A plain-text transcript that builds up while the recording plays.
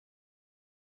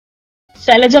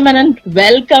Shailaja Menon,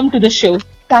 welcome to the show.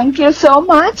 Thank you so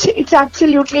much. It's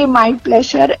absolutely my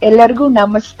pleasure. Ellargu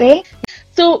namaste.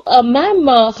 So, ma'am,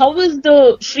 how is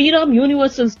the Shri Ram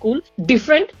Universal School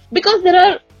different? Because there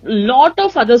are a lot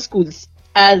of other schools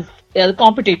as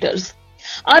competitors.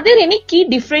 Are there any key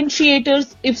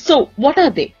differentiators? If so, what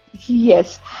are they?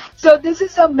 Yes. So this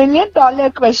is $1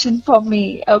 million question for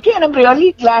me. Okay. And I'm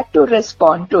really glad to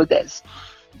respond to this.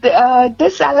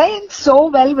 This aligns so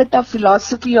well with the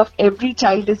philosophy of every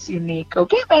child is unique.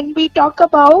 Okay. When we talk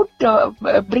about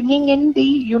bringing in the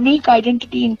unique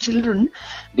identity in children,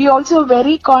 we also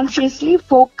very consciously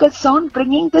focus on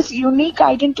bringing this unique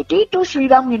identity to Shri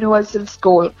Ram Universal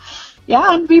School.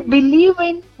 Yeah, and we believe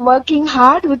in working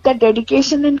hard with the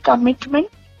dedication and commitment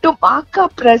to mark our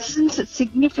presence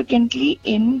significantly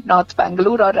in North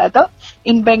Bangalore, or rather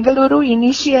in Bengaluru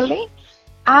initially.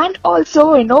 And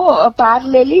also,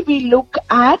 parallelly, we look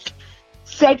at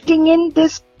setting in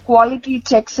this quality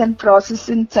checks and process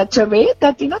in such a way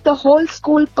that, the whole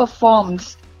school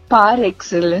performs par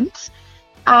excellence.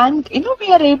 And,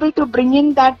 we are able to bring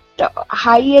in that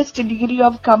highest degree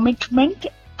of commitment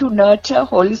to nurture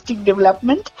holistic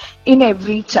development in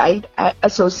every child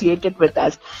associated with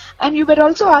us. And you were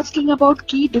also asking about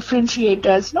key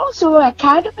differentiators, no? So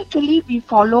academically, we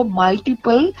follow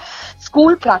multiple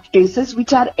school practices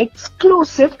which are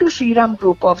exclusive to Shri Ram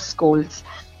group of schools.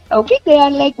 Okay, they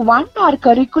are like one, our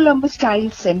curriculum is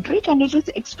child-centric and it is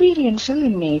experiential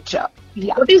in nature.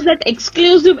 Yeah. What is that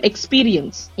exclusive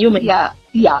experience you mean?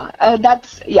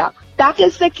 That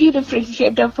is the key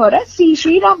differentiator for us. See,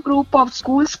 Shri Ram group of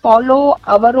schools follow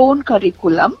our own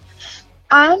curriculum,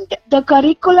 and the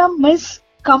curriculum is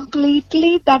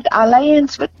completely that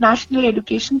alliance with national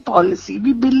education policy.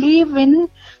 We believe in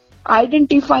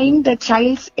identifying the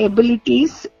child's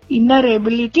abilities, inner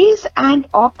abilities,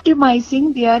 and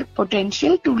optimizing their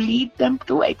potential to lead them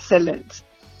to excellence.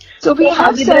 So we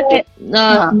have certain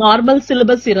normal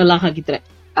syllabus iralla hagidre.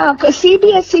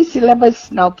 CBSE syllabus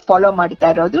ನಾವು follow ಮಾಡ್ತಾ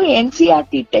ಇರೋದು,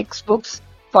 NCERT text books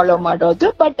follow ಮಾಡೋದು.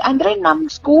 But ಅಂದ್ರೆ ನಮ್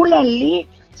school ಅಲ್ಲಿ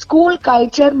school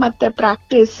culture ಮತ್ತೆ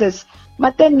practices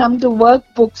ಮತ್ತೆ ನಮ್ದು ವರ್ಕ್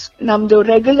ಬುಕ್ಸ್, ನಮ್ದು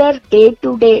regular day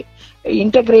to day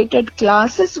integrated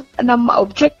classes,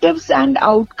 objectives and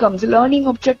outcomes, learning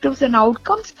objectives and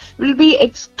outcomes will be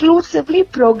exclusively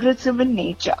progressive in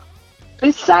nature.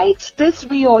 Besides this,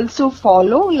 we also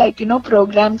follow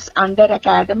programs under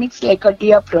academics like a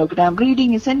DEAR program.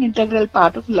 Reading is an integral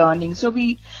part of learning. So we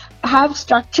have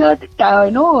structured,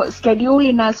 schedule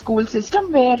in our school system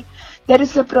where there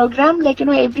is a program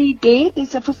every day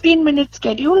there's a 15-minute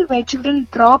schedule where children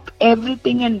drop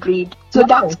everything and read. So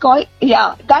that's called,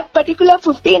 that particular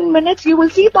 15 minutes you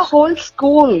will see the whole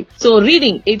school. So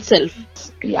reading itself.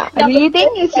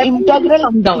 Reading is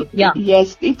integral. Yes,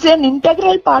 it's an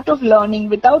integral part of learning.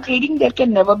 Without reading, there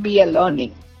can never be a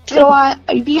learning. So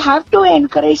we have to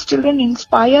encourage children,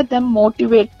 inspire them,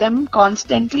 motivate them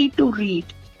constantly to read.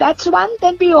 That's one.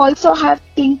 Then we also have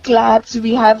think labs.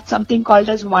 We have something called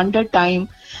as Wonder Time.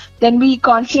 Then we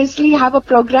consciously have a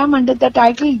program under the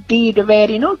title DEED,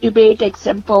 where, debate,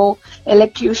 exampo,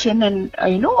 elocution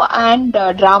and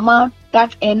drama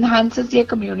that enhances their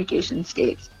communication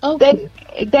skills. Okay.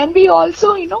 Then we also,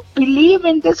 believe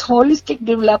in this holistic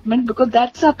development because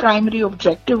that's our primary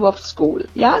objective of school.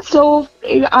 Yeah. So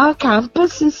our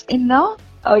campus is in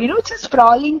it's a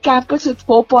sprawling campus with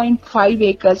 4.5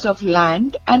 acres of land,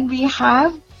 and we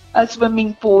have a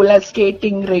swimming pool, a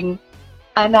skating ring,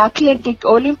 an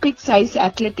Olympic-size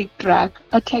athletic track,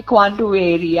 a taekwondo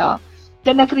area,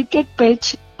 then a cricket pitch,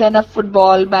 then a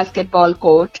football, basketball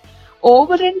court.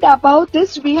 Over and above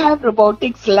this, we have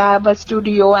robotics lab, a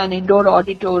studio, an indoor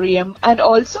auditorium, and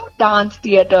also dance,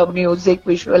 theatre, music,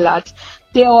 visual arts.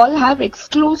 They all have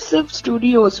exclusive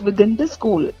studios within the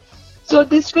school. So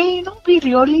this way, we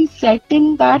really set in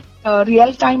that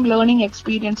real-time learning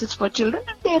experiences for children,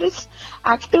 and there is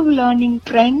active learning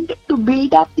trend to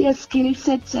build up their skill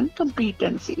sets and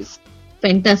competencies.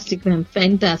 Fantastic ma'am,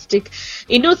 fantastic.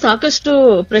 ಇನ್ನೂ ಸಾಕಷ್ಟು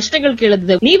ಪ್ರಶ್ನೆಗಳು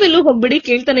ಕೇಳಿದ್ದೆ. ನೀವೆಲ್ಲೂ ಹೋಗ್ಬಿಡಿ,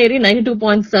 ಕೇಳ್ತಾನೆ ಇರಿ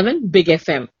 92.7 big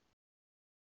FM.